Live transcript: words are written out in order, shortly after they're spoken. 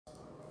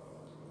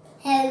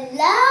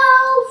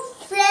Hello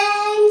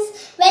friends,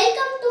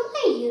 welcome to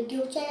my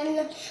YouTube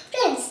channel.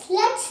 Friends,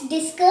 let's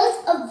discuss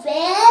a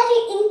very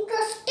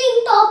interesting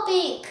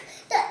topic,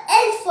 the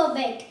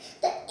alphabet,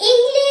 the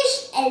English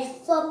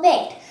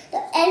alphabet.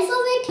 The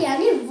alphabet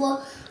यानी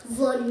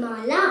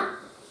वर्णमाला.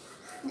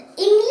 The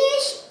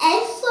English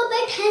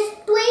alphabet has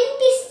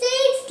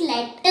 26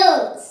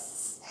 letters.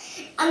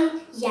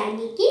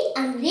 यानी कि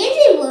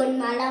अंग्रेजी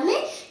वर्णमाला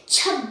में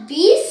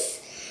 26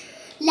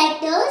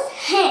 letters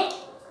हैं.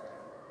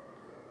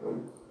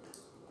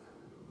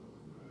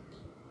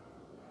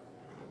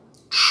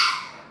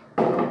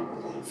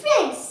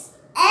 Friends,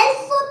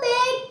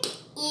 alphabet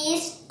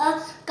is a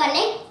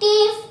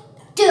collective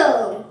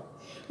term.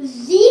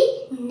 We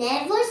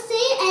never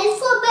say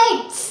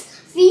alphabets,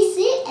 we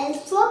say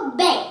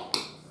alphabet.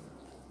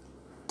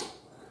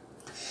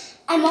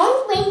 Among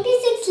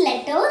 26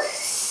 letters,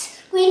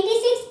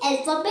 26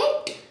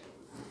 alphabet,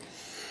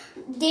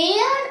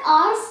 there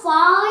are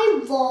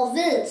 5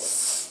 vowels.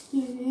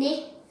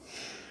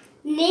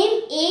 Name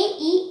A,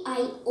 E,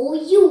 I, O,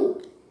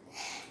 U.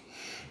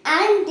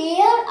 And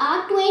there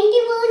are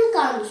 21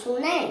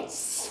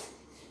 consonants.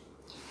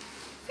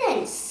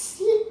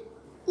 Friends,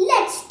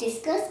 let's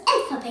discuss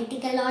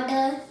alphabetical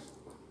order.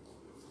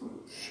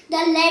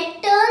 The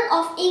letters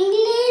of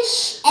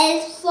English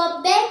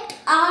alphabet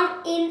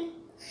are in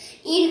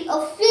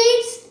a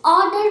fixed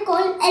order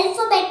called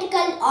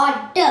alphabetical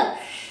order.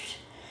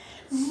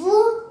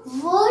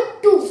 Word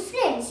 2.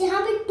 Friends,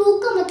 यहाँ पे 2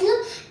 का मतलब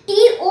T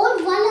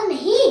और वाला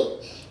नहीं,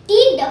 T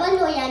double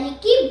O यानी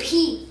कि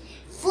भी.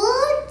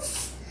 Words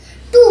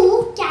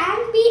 2 can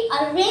be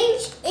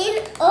arranged in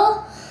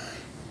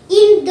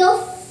the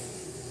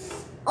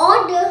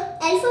order,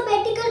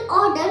 alphabetical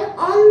order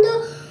on the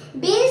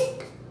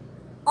basis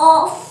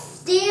of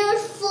their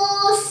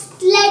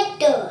first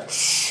letters.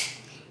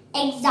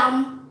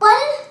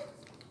 Example: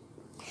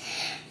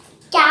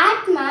 cat,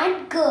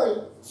 mat, girl.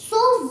 So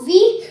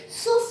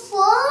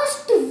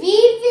first we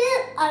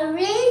will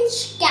arrange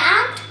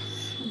cat,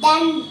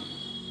 then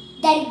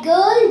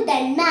girl,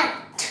 then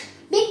mat,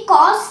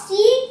 because C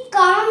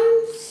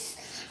comes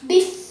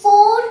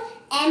before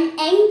M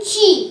and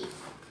G.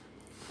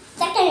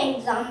 Second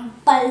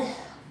example,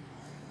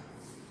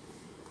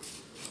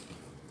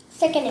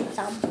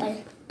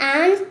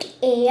 ant,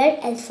 air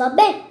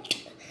alphabet.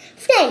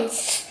 Friends,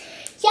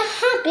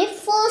 यहाँ पे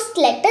first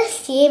letter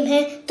same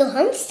है तो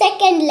हम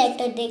second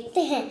letter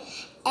देखते हैं,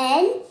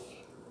 N,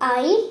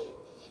 I,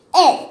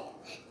 L.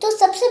 तो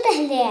सबसे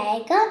पहले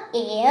आएगा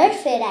एयर,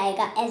 फिर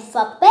आएगा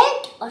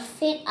अल्फाबेट और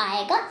फिर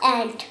आएगा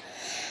एंट.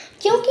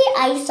 क्योंकि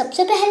I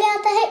सबसे पहले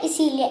आता है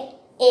इसीलिए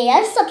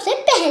एयर सबसे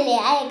पहले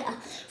आएगा.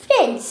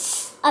 Friends,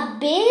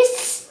 abyss,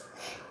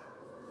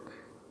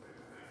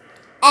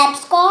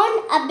 abscond,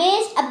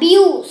 abyss,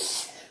 abuse.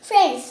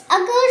 Friends,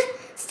 अगर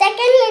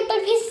सेकेंड लेटर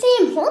भी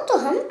सेम हो तो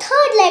हम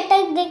थर्ड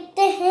लेटर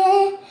देखते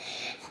हैं.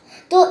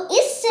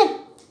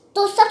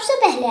 तो सबसे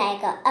पहले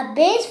आएगा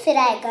अबेस, फिर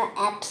आएगा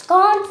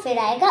एब्सकॉन्ड, फिर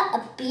आएगा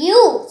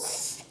अब्यूज.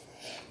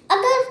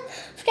 अगर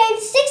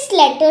फ्रेंड्स 6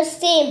 लेटर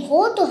सेम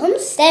हो तो हम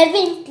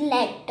 7th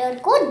लेटर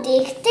को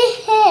देखते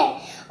हैं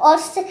और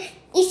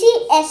इसी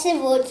ऐसे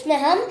वर्ड्स में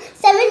हम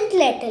 7th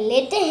लेटर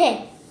लेते हैं.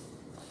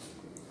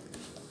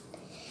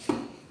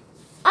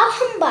 अब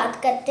हम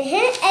बात करते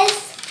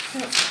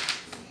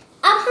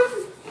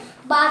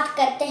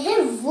हैं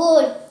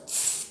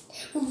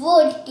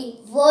वर्ड की.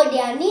 वर्ड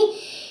यानी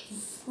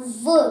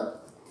word.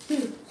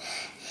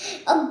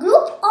 A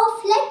group of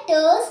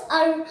letters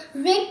are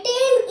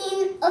written in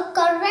a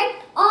correct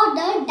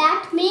order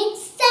that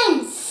makes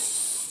sense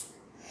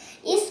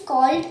is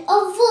called a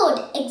word.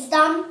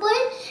 Example: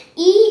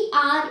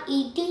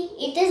 E-R-E-T.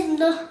 It is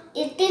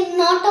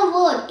not a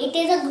word. It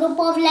is a group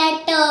of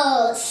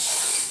letters.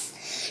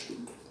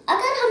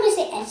 अगर हम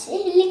इसे ऐसे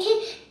लिखें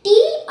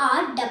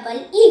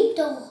T-R-E-E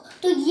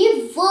तो ये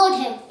word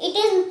है.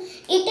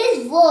 It is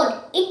word.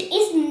 It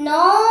is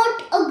not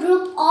a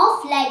group of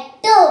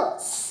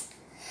letters.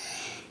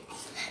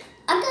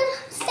 अगर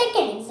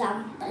second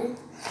example,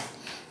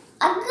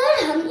 अगर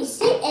हम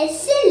इसे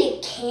ऐसे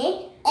लिखें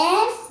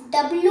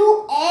F-W-L-O-R-E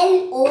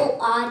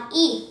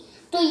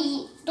तो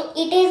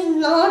it is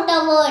not a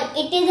word.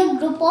 It is a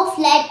group of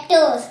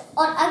letters.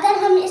 और अगर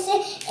हम इसे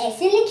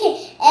ऐसे लिखें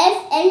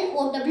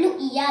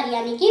F-L-O-W-E-R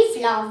यानी कि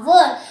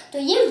flower तो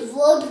ये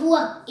word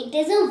हुआ. It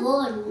is a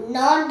word,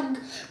 not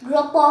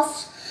group of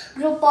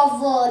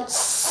words.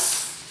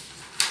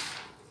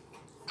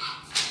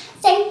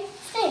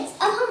 Friends,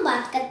 अब हम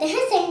बात करते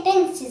हैं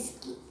sentences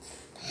की.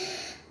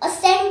 A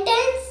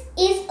sentence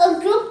is a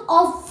group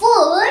of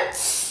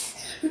words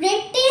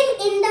written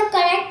in the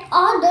correct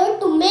order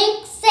to make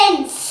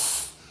sense.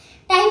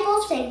 Type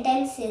of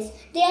sentences.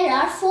 There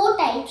are 4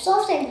 types of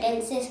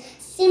sentences: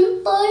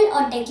 simple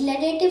or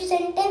declarative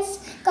sentence,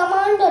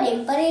 command or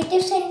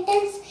imperative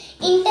sentence,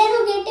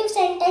 interrogative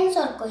sentence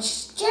or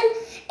question,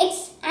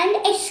 and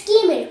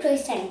exclamatory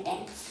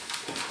sentence.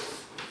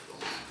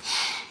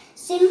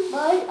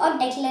 Simple और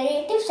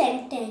declarative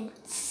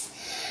sentence.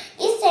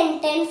 इस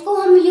sentence को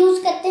हम use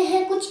करते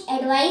हैं कुछ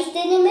advice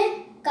देने में,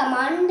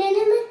 command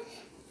देने में.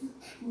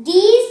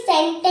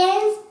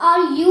 sentences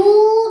are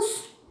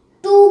used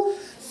to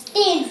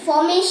state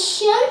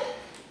information.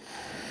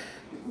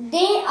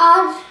 They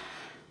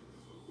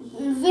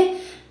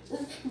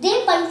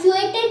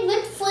punctuated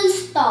with full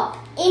stop.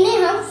 इन्हें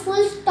हम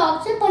full stop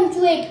से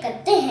punctuate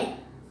करते हैं.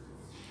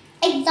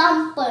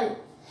 Example: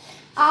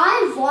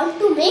 I want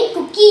to make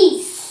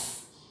cookies.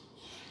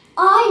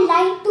 I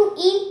like to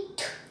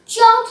eat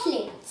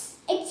chocolates,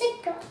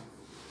 etc.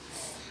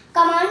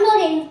 Command or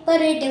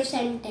imperative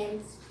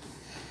sentence.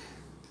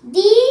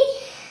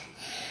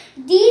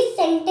 These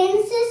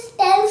sentences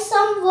tell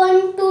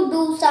someone to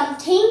do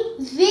something,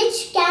 which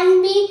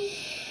can be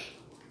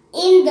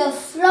in the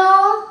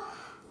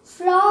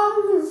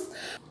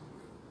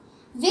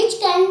which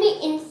can be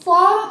in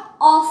form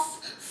of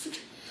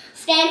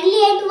friendly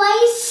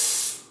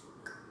advice,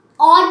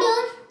 order,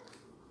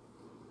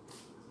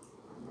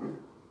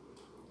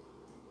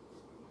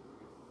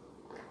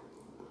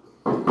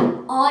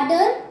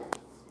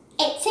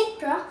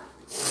 etc.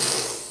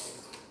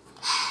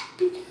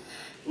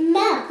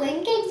 मैं आपको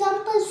इनके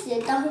examples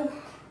देता हूँ.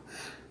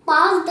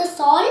 Pass the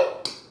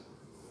salt.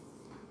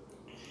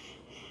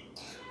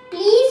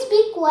 Please be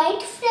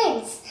quiet,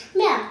 friends.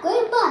 मैं आपको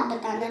एक बात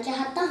बताना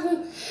चाहता हूँ.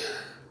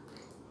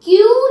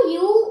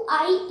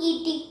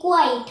 Quiet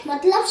quiet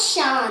मतलब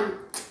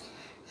शांत,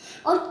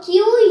 और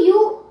quite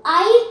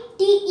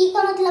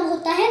का मतलब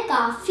होता है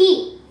काफी.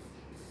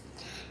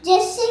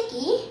 जैसे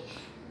कि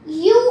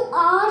You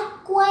are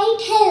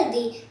quite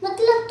healthy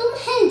मतलब तुम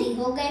हेल्दी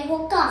हो गए हो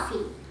काफी.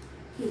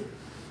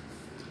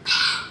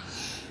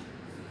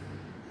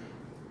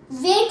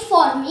 Wait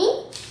for me,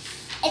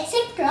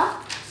 etc.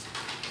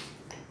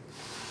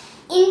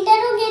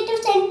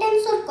 Interrogative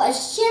sentence or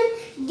question.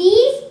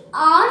 These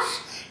are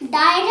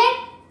direct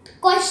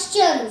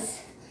questions.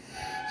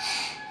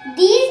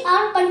 These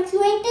are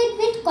punctuated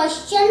with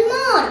question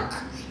mark.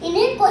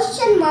 इन्हें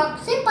question mark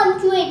से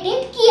punctuated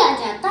किया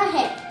जाता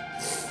है.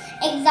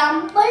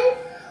 Example: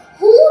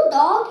 Who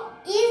dog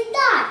is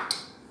that?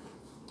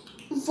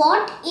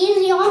 What is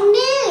your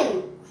name?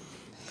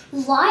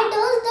 Why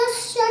does the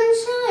sun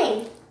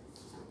shine?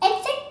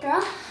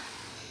 Etc.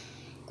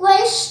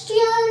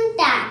 Question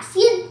tags.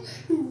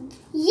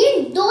 ये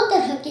दो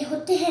तरह के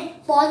होते हैं,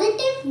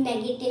 पॉजिटिव,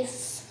 नेगेटिव.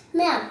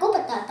 मैं आपको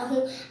बताता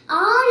हूँ.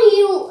 Are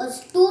you a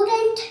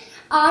student?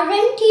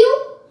 Aren't you?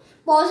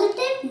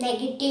 Positive,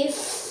 negative.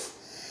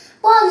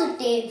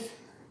 Positive: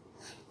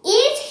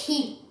 Is he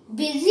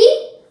busy?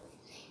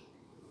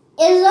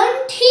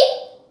 Isn't he?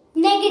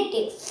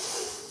 Negative.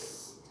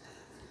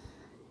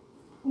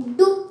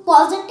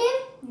 Positive: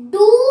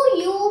 Do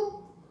you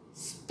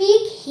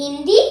speak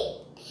Hindi?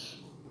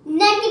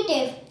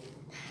 Negative: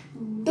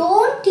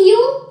 Don't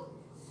you?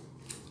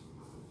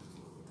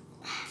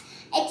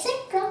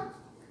 Etc.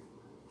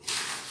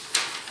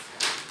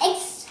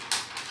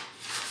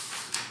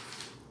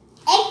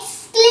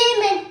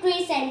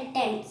 Exclamatory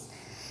sentence.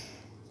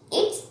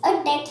 It's a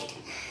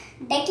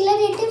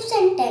declarative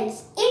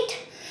sentence. It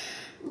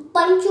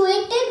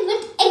punctuated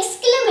with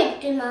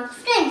exclamatory mark.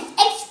 Friends,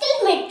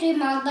 exclamatory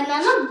mark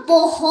बनाना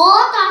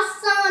बहुत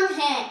आसान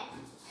है.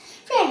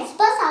 Friends,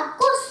 बस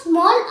आपको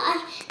small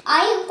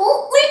I को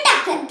उल्टा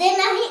कर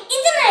देना है.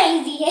 इतना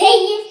easy है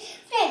ये.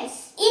 Friends,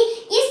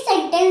 इस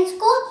sentence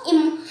को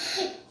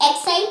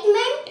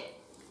excitement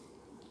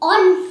और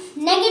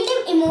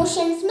negative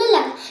emotions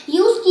में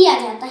यूज किया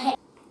जाता है.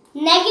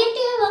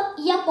 नेगेटिव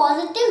या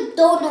पॉजिटिव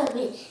दोनों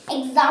में.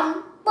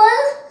 Example: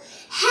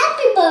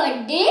 happy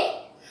birthday.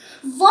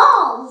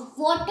 Wow,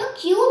 what a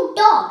cute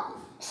dog.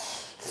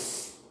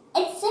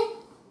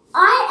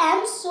 I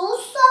am so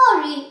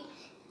sorry.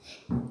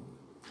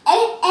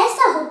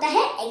 ऐसा होता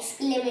है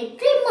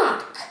एक्सक्लेमेटरी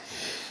मार्क.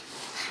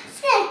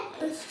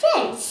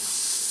 फ्रेंड्स,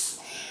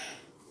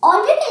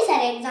 और भी कई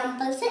सारे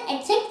एग्जाम्पल्स हैं,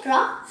 etcetera.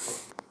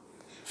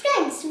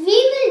 Friends, we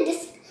will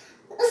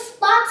discuss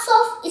parts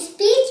of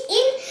speech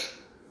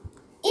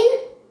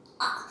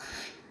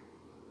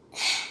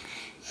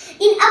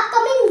in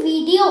upcoming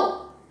video.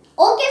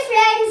 Okay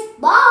friends,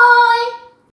 bye.